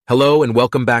Hello and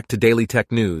welcome back to Daily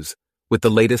Tech News with the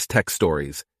latest tech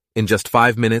stories in just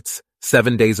 5 minutes,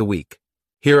 7 days a week.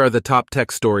 Here are the top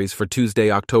tech stories for Tuesday,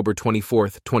 October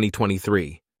 24th,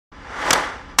 2023.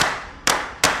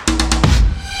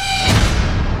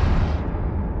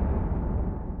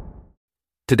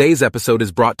 Today's episode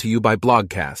is brought to you by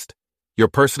Blogcast, your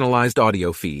personalized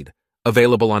audio feed,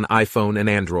 available on iPhone and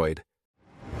Android.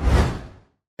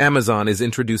 Amazon is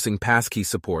introducing passkey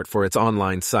support for its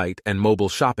online site and mobile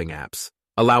shopping apps,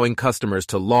 allowing customers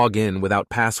to log in without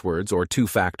passwords or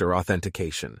two-factor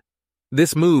authentication.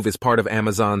 This move is part of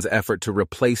Amazon's effort to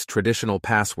replace traditional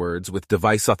passwords with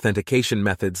device authentication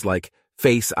methods like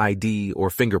Face ID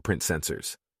or fingerprint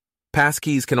sensors.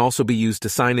 Passkeys can also be used to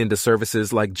sign into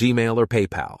services like Gmail or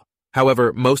PayPal.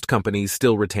 However, most companies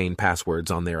still retain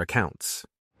passwords on their accounts.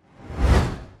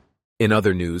 In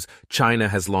other news, China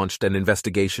has launched an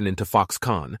investigation into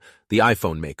Foxconn, the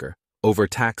iPhone maker, over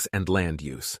tax and land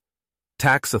use.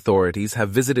 Tax authorities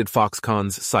have visited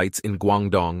Foxconn's sites in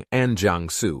Guangdong and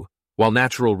Jiangsu, while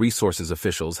natural resources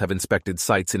officials have inspected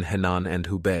sites in Henan and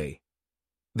Hubei.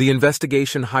 The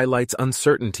investigation highlights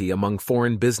uncertainty among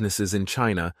foreign businesses in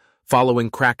China following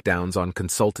crackdowns on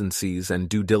consultancies and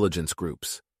due diligence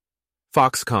groups.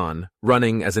 Foxconn,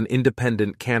 running as an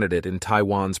independent candidate in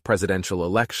Taiwan's presidential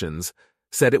elections,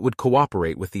 said it would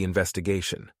cooperate with the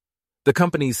investigation. The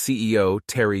company's CEO,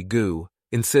 Terry Gu,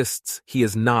 insists he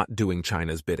is not doing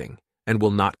China's bidding and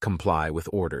will not comply with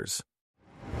orders.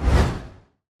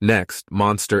 Next,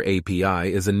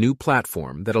 MonsterAPI is a new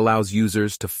platform that allows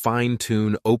users to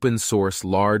fine-tune open-source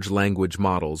large language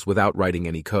models without writing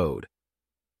any code.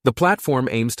 The platform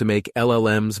aims to make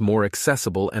LLMs more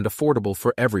accessible and affordable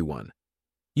for everyone.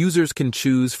 Users can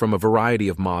choose from a variety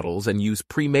of models and use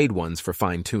pre-made ones for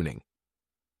fine-tuning.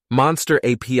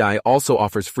 MonsterAPI also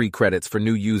offers free credits for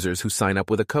new users who sign up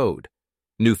with a code.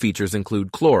 New features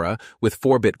include Clora with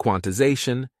 4-bit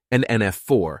quantization and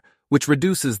NF4, which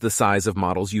reduces the size of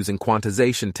models using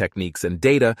quantization techniques and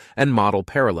data and model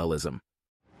parallelism.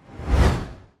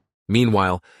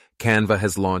 Meanwhile, Canva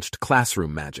has launched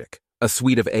Classroom Magic, a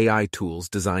suite of AI tools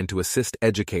designed to assist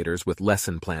educators with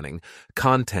lesson planning,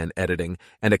 content editing,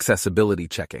 and accessibility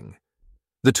checking.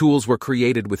 The tools were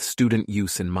created with student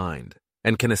use in mind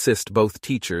and can assist both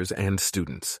teachers and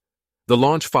students. The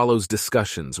launch follows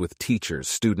discussions with teachers,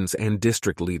 students, and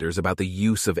district leaders about the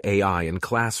use of AI in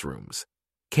classrooms.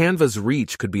 Canva's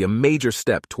reach could be a major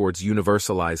step towards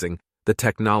universalizing the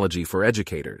technology for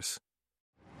educators.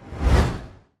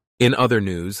 In other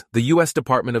news, the U.S.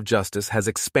 Department of Justice has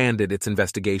expanded its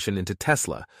investigation into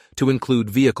Tesla to include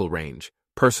vehicle range,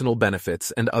 personal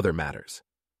benefits, and other matters.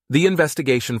 The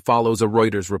investigation follows a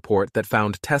Reuters report that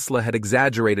found Tesla had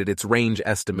exaggerated its range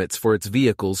estimates for its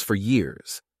vehicles for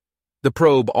years. The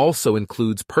probe also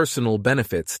includes personal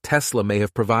benefits Tesla may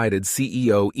have provided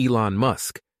CEO Elon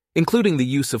Musk, including the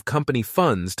use of company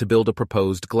funds to build a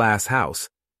proposed glass house.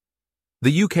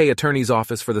 The UK Attorney's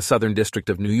Office for the Southern District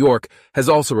of New York has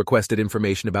also requested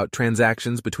information about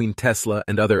transactions between Tesla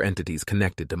and other entities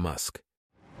connected to Musk.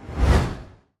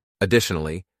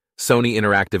 Additionally, Sony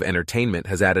Interactive Entertainment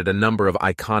has added a number of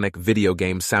iconic video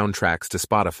game soundtracks to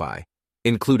Spotify,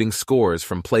 including scores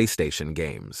from PlayStation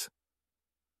games.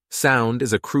 Sound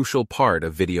is a crucial part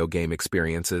of video game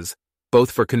experiences,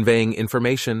 both for conveying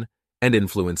information and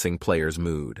influencing players'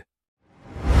 mood.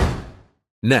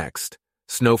 Next,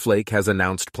 Snowflake has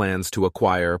announced plans to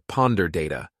acquire Ponder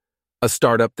Data, a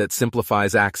startup that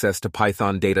simplifies access to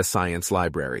Python data science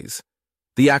libraries.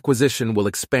 The acquisition will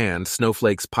expand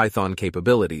Snowflake's Python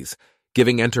capabilities,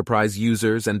 giving enterprise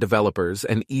users and developers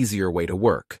an easier way to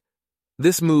work.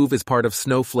 This move is part of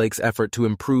Snowflake's effort to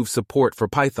improve support for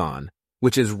Python,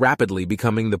 which is rapidly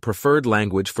becoming the preferred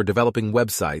language for developing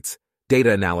websites,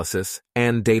 data analysis,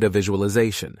 and data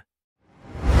visualization.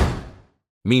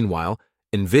 Meanwhile,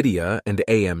 NVIDIA and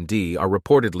AMD are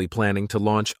reportedly planning to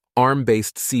launch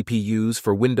ARM-based CPUs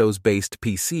for Windows-based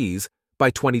PCs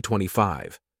by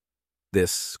 2025.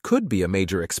 This could be a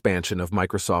major expansion of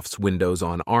Microsoft's Windows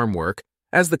on ARM work,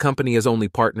 as the company has only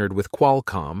partnered with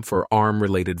Qualcomm for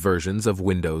ARM-related versions of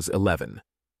Windows 11.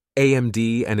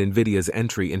 AMD and NVIDIA's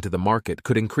entry into the market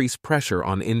could increase pressure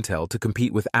on Intel to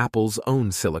compete with Apple's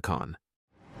own silicon.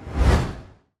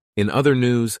 In other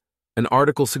news, an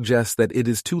article suggests that it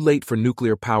is too late for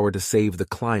nuclear power to save the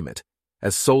climate,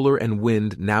 as solar and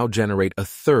wind now generate a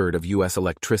third of U.S.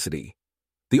 electricity.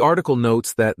 The article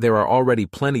notes that there are already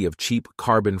plenty of cheap,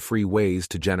 carbon-free ways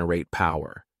to generate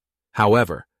power.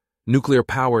 However, nuclear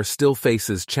power still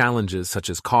faces challenges such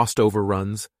as cost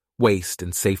overruns, waste,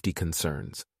 and safety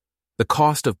concerns. The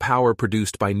cost of power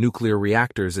produced by nuclear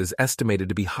reactors is estimated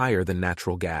to be higher than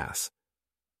natural gas.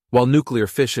 While nuclear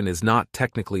fission is not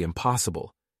technically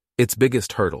impossible, its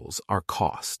biggest hurdles are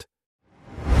cost.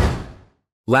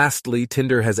 Lastly,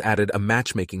 Tinder has added a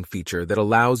matchmaking feature that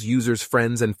allows users'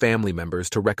 friends and family members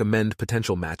to recommend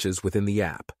potential matches within the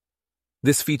app.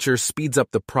 This feature speeds up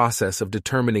the process of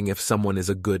determining if someone is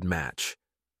a good match.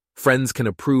 Friends can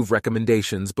approve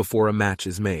recommendations before a match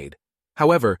is made.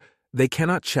 However, they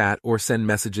cannot chat or send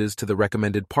messages to the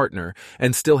recommended partner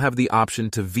and still have the option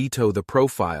to veto the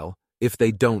profile if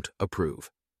they don't approve.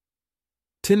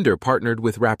 Tinder partnered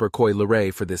with rapper Coi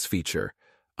Leray for this feature,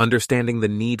 understanding the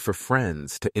need for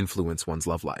friends to influence one's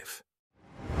love life.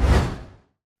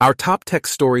 Our top tech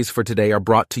stories for today are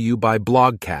brought to you by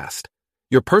Blogcast,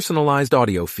 your personalized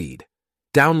audio feed.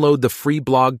 Download the free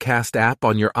Blogcast app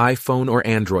on your iPhone or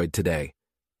Android today.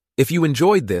 If you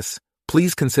enjoyed this,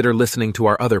 please consider listening to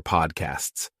our other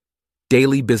podcasts: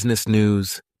 Daily Business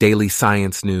News, Daily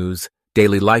Science News,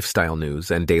 Daily Lifestyle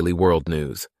News, and Daily World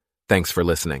News. Thanks for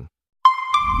listening.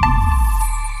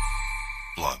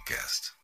 Blogcast.